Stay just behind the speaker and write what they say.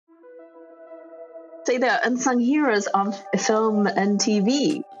Say they're unsung heroes of film and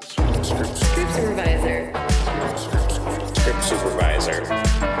TV. Script supervisor. Script supervisor.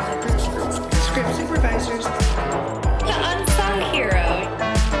 Script supervisors. The unsung hero.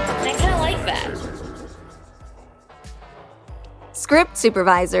 I kind of like that. Script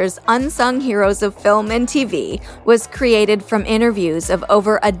Supervisors, Unsung Heroes of Film and TV was created from interviews of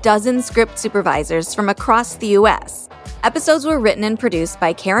over a dozen script supervisors from across the U.S. Episodes were written and produced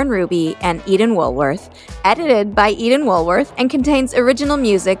by Karen Ruby and Eden Woolworth, edited by Eden Woolworth, and contains original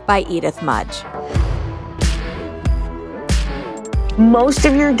music by Edith Mudge. Most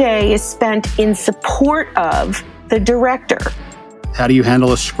of your day is spent in support of the director. How do you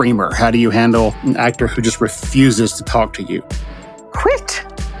handle a screamer? How do you handle an actor who just refuses to talk to you? Quit.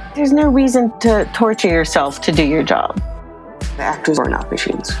 There's no reason to torture yourself to do your job. The actors are not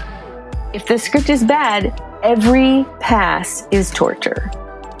machines. If the script is bad, every pass is torture.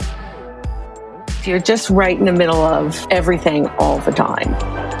 You're just right in the middle of everything all the time.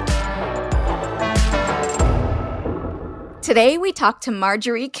 Today, we talk to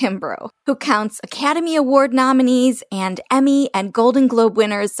Marjorie Kimbrough, who counts Academy Award nominees and Emmy and Golden Globe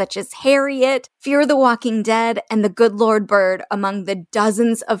winners such as Harriet, Fear the Walking Dead, and The Good Lord Bird among the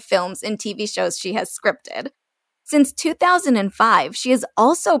dozens of films and TV shows she has scripted. Since 2005, she has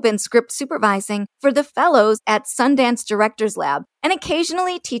also been script supervising for the fellows at Sundance Directors Lab and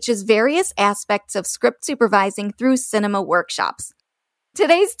occasionally teaches various aspects of script supervising through cinema workshops.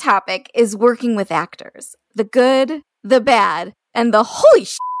 Today's topic is working with actors, the good, the bad, and the holy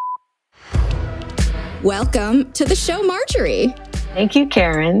sh**. Welcome to the show, Marjorie. Thank you,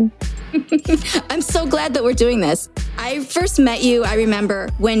 Karen. I'm so glad that we're doing this. I first met you, I remember,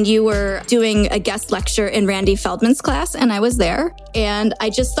 when you were doing a guest lecture in Randy Feldman's class, and I was there. And I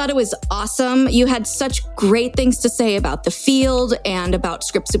just thought it was awesome. You had such great things to say about the field and about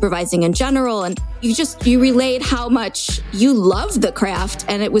script supervising in general. And you relayed how much you love the craft,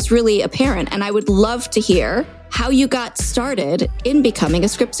 and it was really apparent. And I would love to hear how you got started in becoming a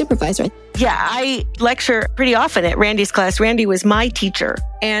script supervisor. Yeah, I lecture pretty often at Randy's class. Randy was my teacher,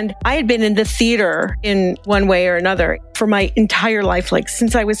 and I had been in the theater in one way or another for my entire life, like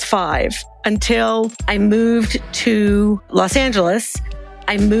since I was 5, until I moved to Los Angeles.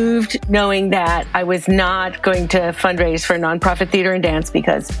 I moved knowing that I was not going to fundraise for nonprofit theater and dance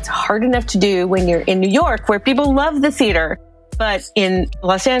because it's hard enough to do when you're in New York, where people love the theater. But in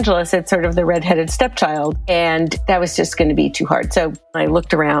Los Angeles, it's sort of the redheaded stepchild, and that was just going to be too hard. So I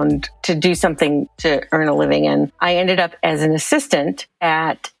looked around to do something to earn a living, and I ended up as an assistant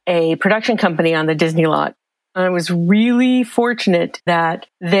at a production company on the Disney lot. I was really fortunate that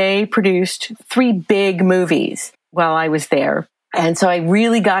they produced 3 big movies while I was there. And so I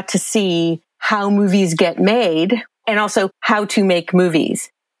really got to see how movies get made and also how to make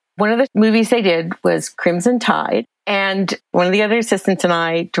movies. One of the movies they did was Crimson Tide. And one of the other assistants and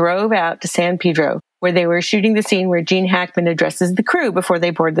I drove out to San Pedro, where they were shooting the scene where Gene Hackman addresses the crew before they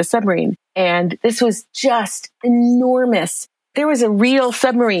board the submarine. And this was just enormous. There was a real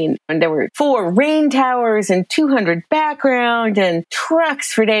submarine, and there were 4 rain towers and 200 background and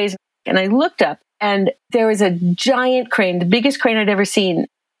trucks for days. And I looked up, and there was a giant crane, the biggest crane I'd ever seen.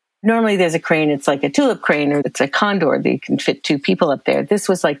 Normally there's a crane, it's like a tulip crane, or it's a condor that you can fit 2 people up there. This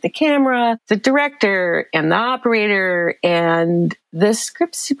was like the camera, the director, and the operator, and the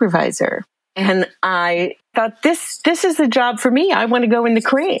script supervisor. And I thought, this is the job for me. I want to go in the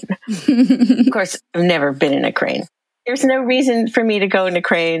crane. Of course, I've never been in a crane. There's no reason for me to go in a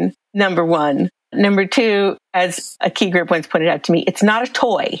crane, number 1. Number 2, as a key grip once pointed out to me, it's not a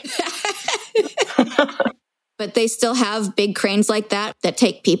toy. But they still have big cranes like that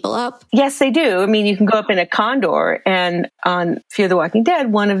take people up? Yes, they do. I mean, you can go up in a condor. And on Fear the Walking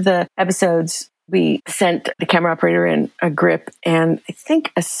Dead, one of the episodes, we sent the camera operator in a grip and I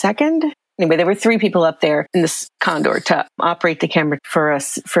think a second. Anyway, there were 3 people up there in this condor to operate the camera for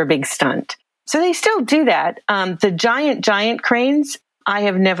us for a big stunt. So they still do that. The giant cranes, I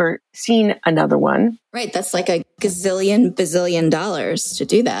have never seen another one. Right. That's like a bazillion dollars to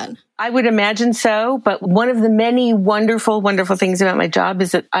do that. I would imagine so. But one of the many wonderful, wonderful things about my job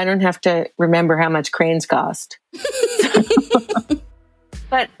is that I don't have to remember how much cranes cost.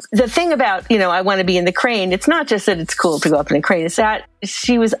 But the thing about, I want to be in the crane, it's not just that it's cool to go up in a crane. It's that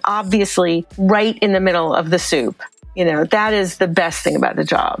she was obviously right in the middle of the soup. That is the best thing about the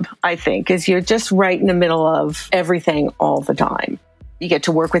job, I think, is you're just right in the middle of everything all the time. You get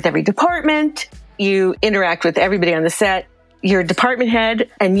to work with every department. You interact with everybody on the set. You're a department head,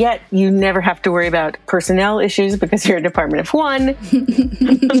 and yet you never have to worry about personnel issues because you're a department of 1.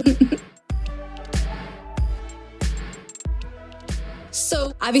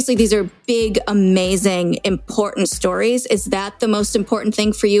 So obviously these are big, amazing, important stories. Is that the most important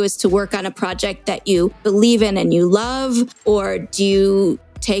thing for you, is to work on a project that you believe in and you love? Or do you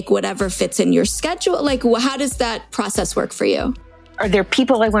take whatever fits in your schedule? Like, how does that process work for you? Are there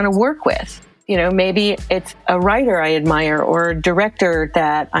people I want to work with? You know, maybe it's a writer I admire or a director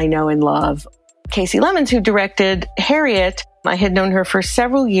that I know and love. Casey Lemons, who directed Harriet, I had known her for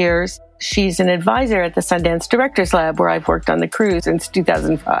several years. She's an advisor at the Sundance Directors Lab, where I've worked on the crew since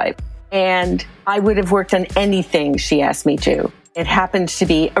 2005. And I would have worked on anything she asked me to. It happened to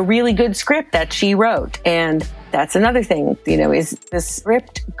be a really good script that she wrote. And that's another thing, you know, is the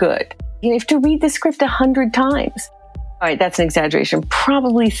script good? You have to read the script 100 times. All right, that's an exaggeration,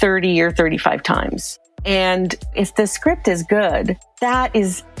 probably 30 or 35 times. And if the script is good, that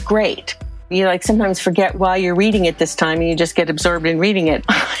is great. You like sometimes forget why you're reading it this time and you just get absorbed in reading it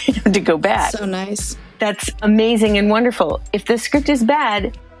to go back. So nice. That's amazing and wonderful. If the script is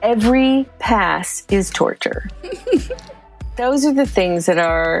bad, every pass is torture. Those are the things that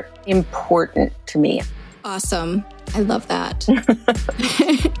are important to me. Awesome. I love that.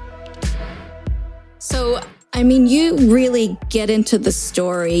 So, I mean, you really get into the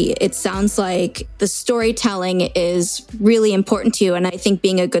story. It sounds like the storytelling is really important to you. And I think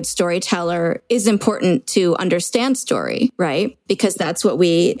being a good storyteller is important to understand story, right? Because that's what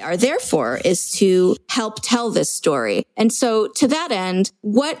we are there for, is to help tell this story. And so to that end,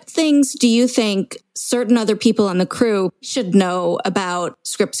 what things do you think certain other people on the crew should know about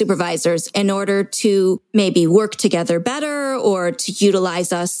script supervisors in order to maybe work together better or to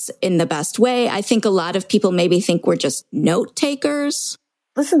utilize us in the best way? I think a lot of people maybe think we're just note takers.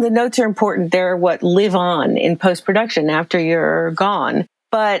 Listen, the notes are important. They're what live on in post-production after you're gone.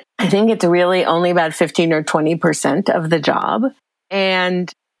 But I think it's really only about 15 or 20% of the job.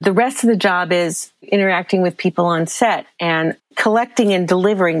 And the rest of the job is interacting with people on set and collecting and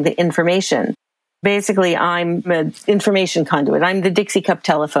delivering the information. Basically, I'm an information conduit. I'm the Dixie Cup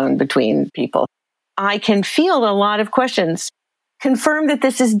telephone between people. I can field a lot of questions. Confirm that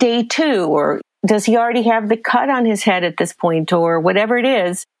this is day 2, or does he already have the cut on his head at this point, or whatever it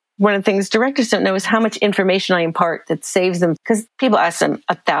is. One of the things directors don't know is how much information I impart that saves them, because people ask them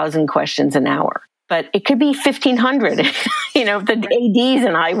 1,000 questions an hour. But it could be 1,500, you know, if the ADs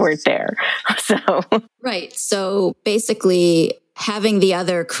and I weren't there. So right. So basically, having the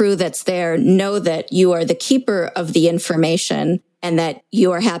other crew that's there know that you are the keeper of the information and that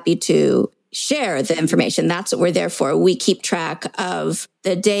you are happy to share the information. That's what we're there for. We keep track of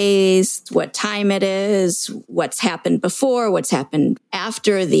the days, what time it is, what's happened before, what's happened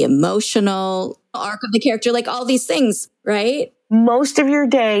after, the emotional arc of the character, like all these things, right? Most of your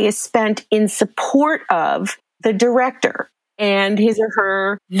day is spent in support of the director and his or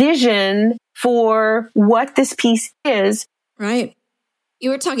her vision for what this piece is. Right. You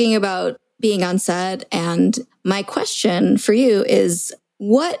were talking about being on set, and my question for you is,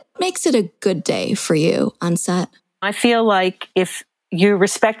 what makes it a good day for you on set? I feel like if you're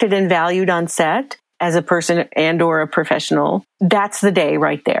respected and valued on set as a person and or a professional, that's the day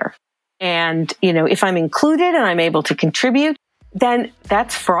right there. And, you know, if I'm included and I'm able to contribute, then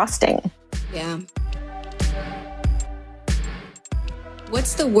that's frosting. Yeah.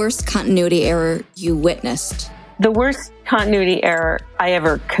 What's the worst continuity error you witnessed? The worst continuity error I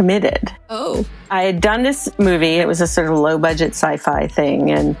ever committed. Oh. I had done this movie. It was a sort of low-budget sci-fi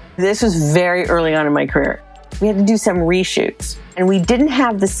thing, and this was very early on in my career. We had to do some reshoots, and we didn't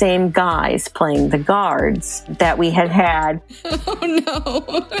have the same guys playing the guards that we had had. Oh,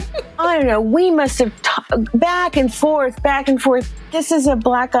 no. I don't know. We must have back and forth. This is a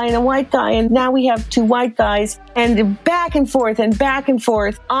black guy and a white guy, and now we have 2 white guys, and back and forth,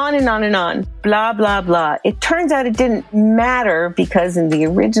 on and on and on. Blah, blah, blah. It turns out it didn't matter because in the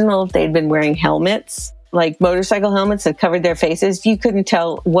original, they'd been wearing helmets, like motorcycle helmets that covered their faces. You couldn't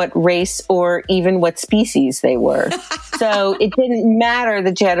tell what race or even what species they were. So it didn't matter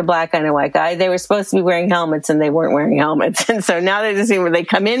that you had a black guy and a white guy. They were supposed to be wearing helmets and they weren't wearing helmets. And so now they're the same where they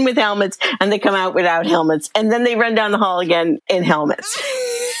come in with helmets and they come out without helmets. And then they run down the hall again in helmets.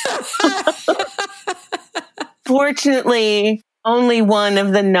 Fortunately, only one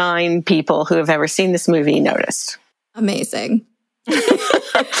of the 9 people who have ever seen this movie noticed. Amazing.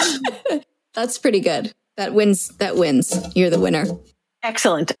 That's pretty good. That wins. You're the winner.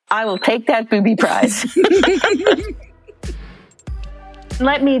 Excellent. I will take that booby prize.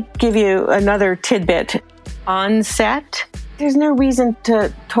 Let me give you another tidbit. On set, there's no reason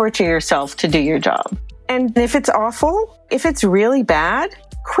to torture yourself to do your job. And if it's awful, if it's really bad,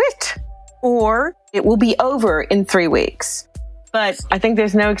 quit. Or it will be over in 3 weeks. But I think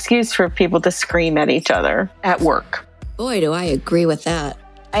there's no excuse for people to scream at each other at work. Boy, do I agree with that.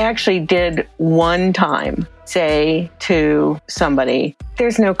 I actually did one time say to somebody,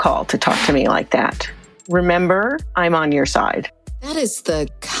 there's no call to talk to me like that. Remember, I'm on your side. That is the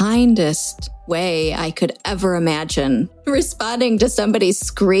kindest way I could ever imagine responding to somebody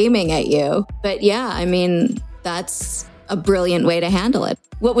screaming at you. But yeah, I mean, that's a brilliant way to handle it.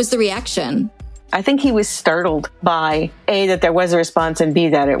 What was the reaction? I think he was startled by A, that there was a response, and B,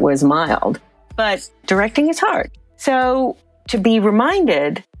 that it was mild. But directing is hard. So to be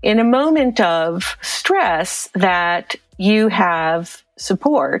reminded in a moment of stress that you have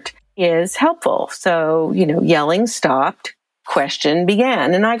support is helpful. So, yelling stopped, question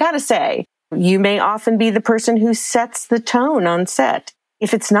began. And I gotta say, you may often be the person who sets the tone on set.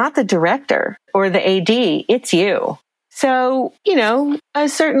 If it's not the director or the AD, it's you. So, a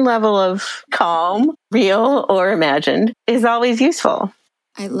certain level of calm, real or imagined, is always useful.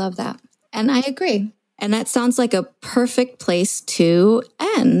 I love that. And I agree. And that sounds like a perfect place to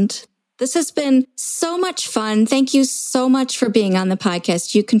end. This has been so much fun. Thank you so much for being on the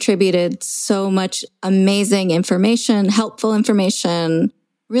podcast. You contributed so much amazing information, helpful information.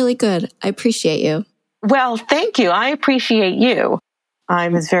 Really good. I appreciate you. Well, thank you. I appreciate you. I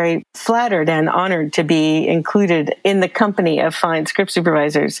was very flattered and honored to be included in the company of fine script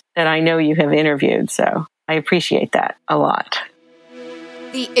supervisors that I know you have interviewed. So I appreciate that a lot.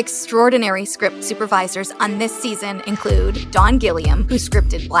 The extraordinary script supervisors on this season include Dawn Gilliam, who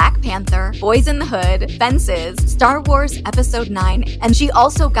scripted Black Panther, Boys in the Hood, Fences, Star Wars Episode 9, and she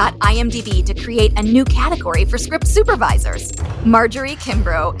also got IMDb to create a new category for script supervisors. Marjorie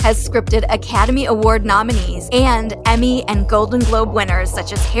Kimbrough has scripted Academy Award nominees and Emmy and Golden Globe winners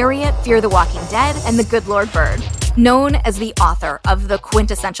such as Harriet, Fear the Walking Dead, and The Good Lord Bird. Known as the author of the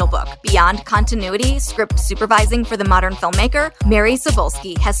quintessential book, Beyond Continuity, Script Supervising for the Modern Filmmaker, Mary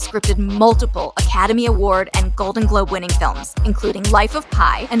Cebulski has scripted multiple Academy Award and Golden Globe winning films, including Life of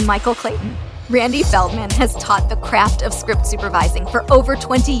Pi and Michael Clayton. Randy Feldman has taught the craft of script supervising for over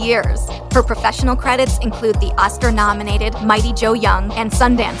 20 years. Her professional credits include the Oscar-nominated Mighty Joe Young and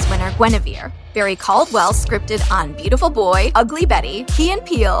Sundance winner Guinevere. Barry Caldwell scripted On Beautiful Boy, Ugly Betty, Key and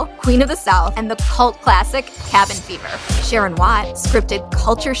Peele, Queen of the South, and the cult classic Cabin Fever. Sharon Watt scripted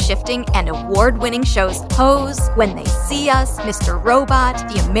culture-shifting and award-winning shows Pose, When They See Us, Mr. Robot,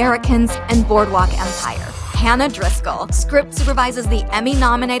 The Americans, and Boardwalk Empire. Hannah Driscoll script supervises the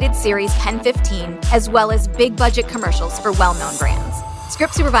Emmy-nominated series Pen 15, as well as big-budget commercials for well-known brands.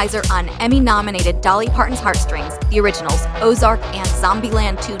 Script supervisor on Emmy-nominated Dolly Parton's Heartstrings, the originals Ozark and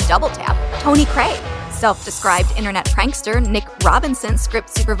Zombieland 2 Double Tap, Tony Craig. Self-described internet prankster Nick Robinson script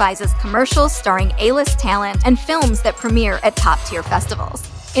supervises commercials starring A-list talent and films that premiere at top-tier festivals.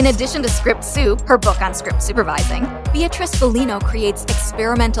 In addition to Script Soup, her book on script supervising, Beatrice Bellino creates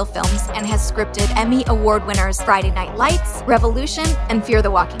experimental films and has scripted Emmy Award winners Friday Night Lights, Revolution, and Fear the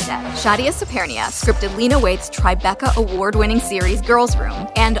Walking Dead. Shadia Sapernia scripted Lena Waithe's Tribeca Award-winning series Girls Room,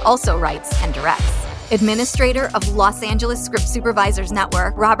 and also writes and directs. Administrator of Los Angeles Script Supervisors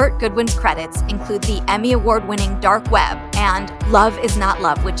Network, Robert Goodwin's credits include the Emmy Award-winning Dark Web and Love Is Not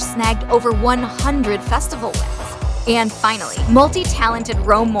Love, which snagged over 100 festival wins. And finally, multi-talented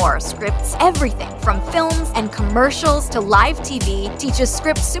Ro Moore scripts everything from films and commercials to live TV, teaches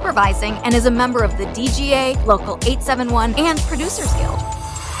script supervising, and is a member of the DGA, Local 871, and Producers Guild.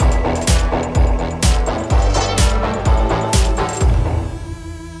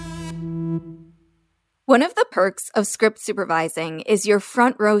 One of the perks of script supervising is your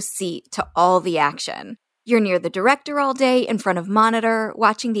front row seat to all the action. You're near the director all day in front of monitor,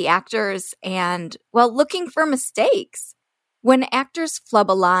 watching the actors and, well, looking for mistakes. When actors flub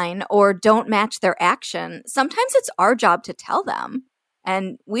a line or don't match their action, sometimes it's our job to tell them.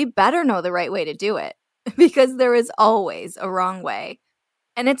 And we better know the right way to do it, because there is always a wrong way.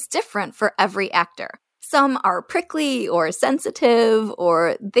 And it's different for every actor. Some are prickly or sensitive,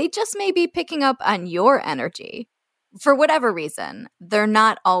 or they just may be picking up on your energy. For whatever reason, they're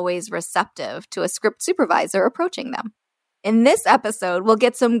not always receptive to a script supervisor approaching them. In this episode, we'll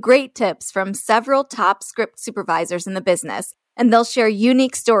get some great tips from several top script supervisors in the business, and they'll share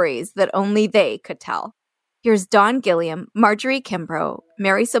unique stories that only they could tell. Here's Dawn Gilliam, Marjorie Kimbrough,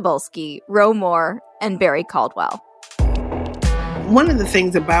 Mary Cebulski, Ro Moore, and Barry Caldwell. One of the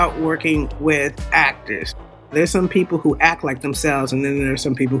things about working with actors, there's some people who act like themselves, and then there are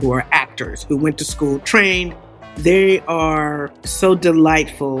some people who are actors, who went to school, trained. They are so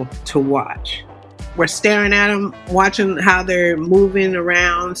delightful to watch. We're staring at them, watching how they're moving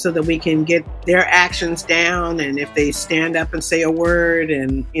around so that we can get their actions down, and if they stand up and say a word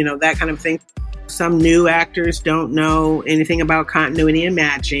and, that kind of thing. Some new actors don't know anything about continuity and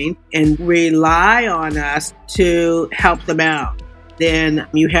matching and rely on us to help them out. Then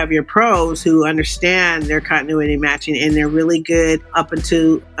you have your pros who understand their continuity matching and they're really good up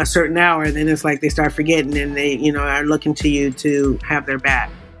until a certain hour. And then it's like they start forgetting and they, are looking to you to have their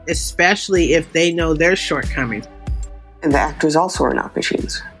back, especially if they know their shortcomings. And the actors also are not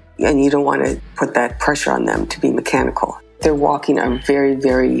machines. And you don't want to put that pressure on them to be mechanical. They're walking on a very,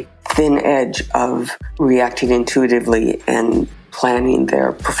 very thin edge of reacting intuitively and planning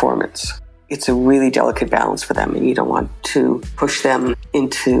their performance. It's a really delicate balance for them, and you don't want to push them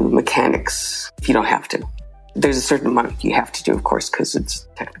into mechanics if you don't have to. There's a certain amount you have to do, of course, because it's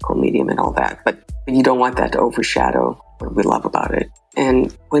technical medium and all that, but you don't want that to overshadow what we love about it.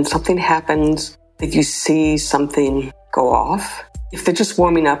 And when something happens, if you see something go off, if they're just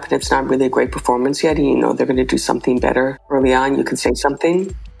warming up and it's not really a great performance yet, and you know they're going to do something better early on, you can say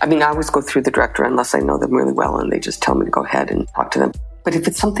something. I mean, I always go through the director unless I know them really well and they just tell me to go ahead and talk to them. But if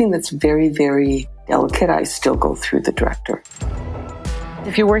it's something that's very, very delicate, I still go through the director.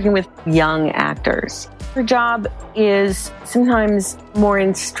 If you're working with young actors, your job is sometimes more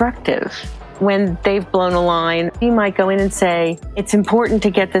instructive. When they've blown a line, you might go in and say, it's important to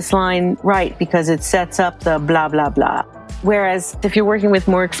get this line right because it sets up the blah, blah, blah. Whereas if you're working with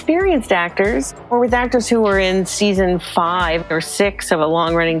more experienced actors or with actors who are in season 5 or 6 of a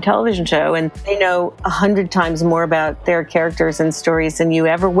long-running television show and they know 100 times more about their characters and stories than you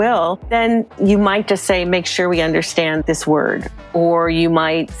ever will, then you might just say, make sure we understand this word. Or you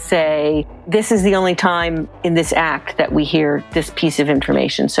might say, this is the only time in this act that we hear this piece of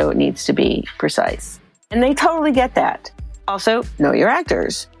information, so it needs to be precise. And they totally get that. Also, know your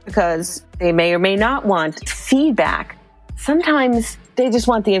actors, because they may or may not want feedback. Sometimes they just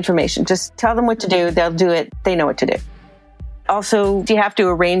want the information. Just tell them what to do. They'll do it. They know what to do. Also, you have to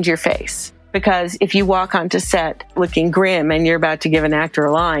arrange your face, because if you walk onto set looking grim and you're about to give an actor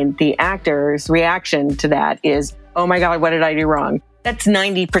a line, the actor's reaction to that is, oh my God, what did I do wrong? That's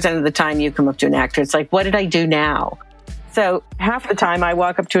 90% of the time you come up to an actor. It's like, what did I do now? So half the time I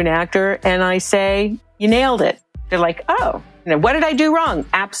walk up to an actor and I say, you nailed it. They're like, oh, what did I do wrong?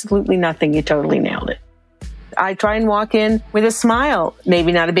 Absolutely nothing. You totally nailed it. I try and walk in with a smile,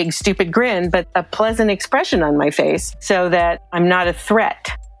 maybe not a big stupid grin, but a pleasant expression on my face so that I'm not a threat.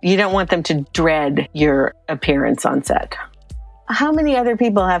 You don't want them to dread your appearance on set. How many other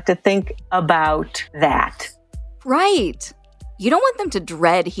people have to think about that? Right. You don't want them to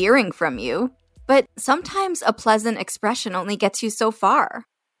dread hearing from you, but sometimes a pleasant expression only gets you so far.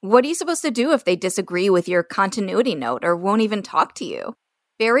 What are you supposed to do if they disagree with your continuity note or won't even talk to you?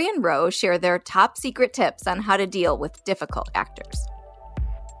 Barry and Rose share their top secret tips on how to deal with difficult actors.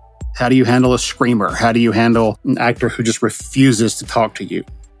 How do you handle a screamer? How do you handle an actor who just refuses to talk to you?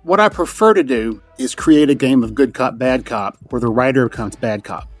 What I prefer to do is create a game of good cop, bad cop, where the writer becomes bad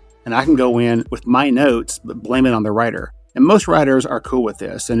cop. And I can go in with my notes, but blame it on the writer. And most writers are cool with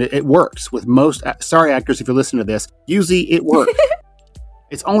this, and it works with most. Sorry, actors, if you listen to this, usually it works.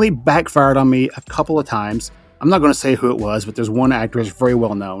 It's only backfired on me a couple of times. I'm not going to say who it was, but there's one actress very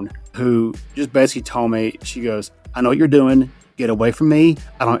well known who just basically told me, she goes, I know what you're doing. Get away from me.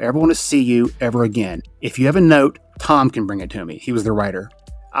 I don't ever want to see you ever again. If you have a note, Tom can bring it to me. He was the writer.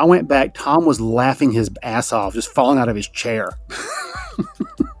 I went back. Tom was laughing his ass off, just falling out of his chair.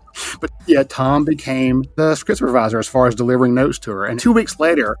 But yeah, Tom became the script supervisor as far as delivering notes to her. And 2 weeks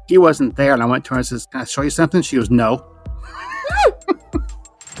later, he wasn't there. And I went to her and says, can I show you something? She goes, no.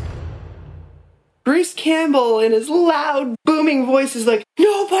 Bruce Campbell in his loud, booming voice is like,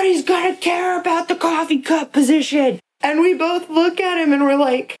 nobody's gonna care about the coffee cup position. And we both look at him and we're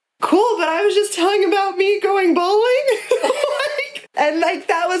like, cool, but I was just telling about me going bowling. And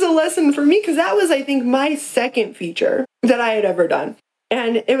that was a lesson for me, because that was, I think, my second feature that I had ever done.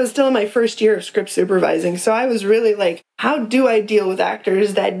 And it was still in my first year of script supervising. So I was really like, how do I deal with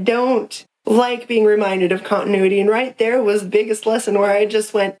actors that don't like being reminded of continuity? And right there was the biggest lesson, where I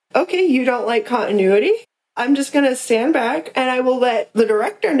just went, okay, you don't like continuity? I'm just going to stand back and I will let the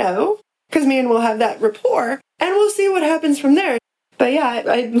director know, because me and Will have that rapport, and we'll see what happens from there. But yeah,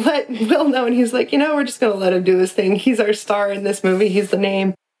 I let Will know, and he's like, we're just going to let him do his thing. He's our star in this movie. He's the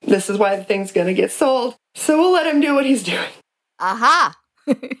name. This is why the thing's going to get sold. So we'll let him do what he's doing. Aha!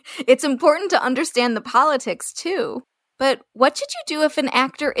 It's important to understand the politics, too. But what should you do if an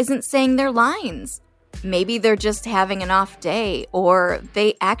actor isn't saying their lines? Maybe they're just having an off day, or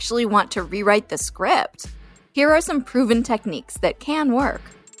they actually want to rewrite the script. Here are some proven techniques that can work.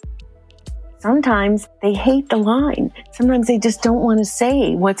 Sometimes they hate the line. Sometimes they just don't want to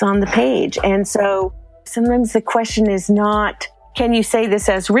say what's on the page. And so sometimes the question is not, can you say this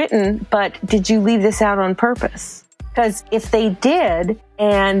as written, but did you leave this out on purpose? Because if they did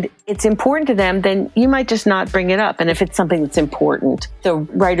and it's important to them, then you might just not bring it up. And if it's something that's important, the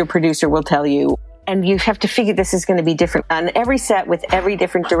writer-producer will tell you. And you have to figure this is going to be different on every set with every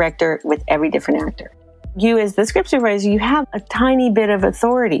different director, with every different actor. You as the script supervisor, you have a tiny bit of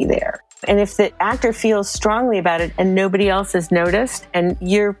authority there. And if the actor feels strongly about it and nobody else has noticed and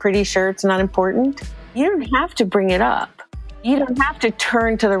you're pretty sure it's not important, you don't have to bring it up. You don't have to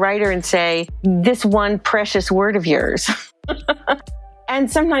turn to the writer and say, this one precious word of yours. And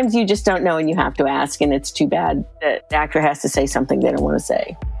sometimes you just don't know and you have to ask, and it's too bad that the actor has to say something they don't want to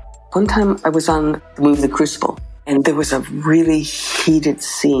say. One time I was on the movie The Crucible, and there was a really heated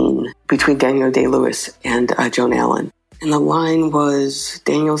scene between Daniel Day-Lewis and Joan Allen. And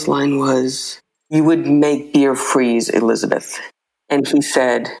Daniel's line was, you would make beer freeze, Elizabeth. And he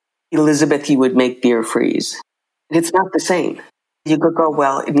said, Elizabeth, you would make beer freeze. And it's not the same. You could go,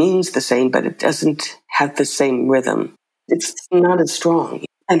 well, it means the same, but it doesn't have the same rhythm. It's not as strong.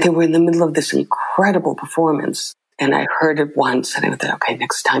 And they were in the middle of this incredible performance. And I heard it once, and I thought, okay,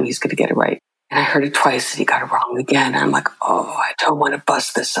 next time he's going to get it right. And I heard it twice, and he got it wrong again. And I'm like, oh, I don't want to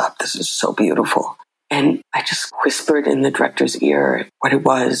bust this up. This is so beautiful. And I just whispered in the director's ear what it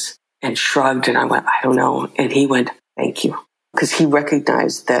was and shrugged, and I went, I don't know. And he went, thank you. Because he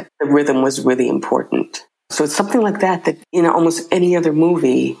recognized that the rhythm was really important. So it's something like that in almost any other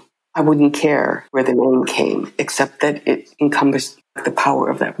movie, I wouldn't care where the name came, except that it encompassed the power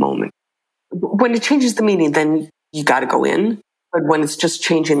of that moment. When it changes the meaning, then you got to go in. But when it's just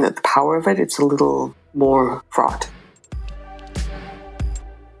changing the power of it, it's a little more fraught.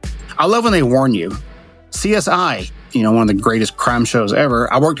 I love when they warn you. CSI, one of the greatest crime shows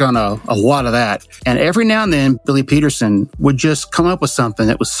ever. I worked on a lot of that. And every now and then, Billy Peterson would just come up with something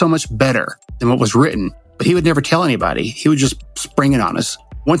that was so much better than what was written. But he would never tell anybody. He would just spring it on us.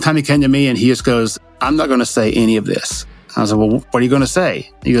 One time he came to me and he just goes, I'm not going to say any of this. I was like, well, what are you going to say?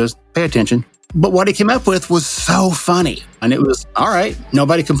 He goes, pay attention. But what he came up with was so funny. And it was, all right,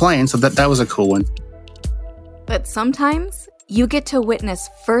 nobody complained. So that was a cool one. But sometimes you get to witness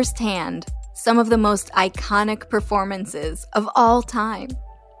firsthand some of the most iconic performances of all time.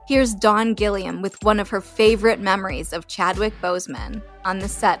 Here's Dawn Gilliam with one of her favorite memories of Chadwick Boseman on the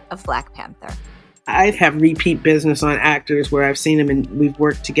set of Black Panther. I have repeat business on actors where I've seen them and we've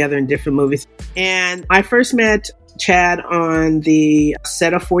worked together in different movies. And I first met Chad on the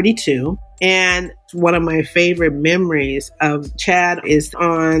set of 42. And one of my favorite memories of Chad is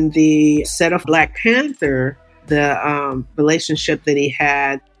on the set of Black Panther, the relationship that he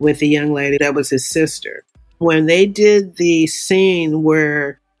had with the young lady that was his sister. When they did the scene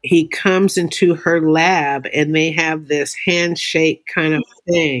where he comes into her lab and they have this handshake kind of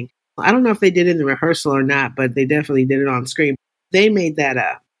thing. I don't know if they did it in the rehearsal or not, but they definitely did it on screen. They made that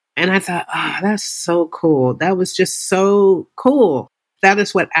up. And I thought, that's so cool. That was just so cool. That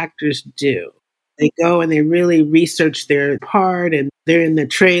is what actors do. They go and they really research their part and they're in the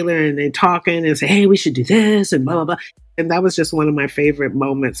trailer and they're talking and say, hey, we should do this and blah, blah, blah. And that was just one of my favorite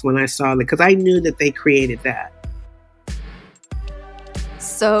moments when I saw that because I knew that they created that.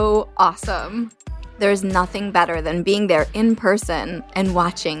 So awesome. There's nothing better than being there in person and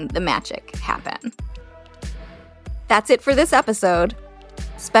watching the magic happen. That's it for this episode.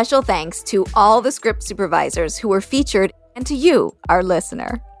 Special thanks to all the script supervisors who were featured and to you, our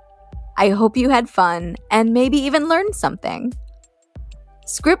listener. I hope you had fun and maybe even learned something.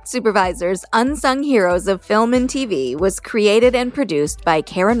 Script Supervisors Unsung Heroes of Film and TV was created and produced by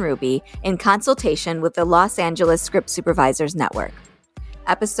Karen Ruby in consultation with the Los Angeles Script Supervisors Network.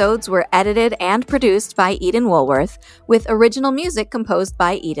 Episodes were edited and produced by Eden Woolworth, with original music composed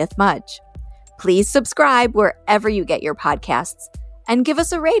by Edith Mudge. Please subscribe wherever you get your podcasts, and give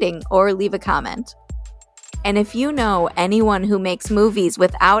us a rating or leave a comment. And if you know anyone who makes movies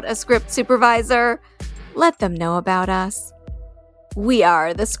without a script supervisor, let them know about us. We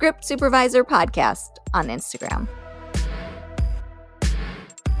are the Script Supervisor Podcast on Instagram.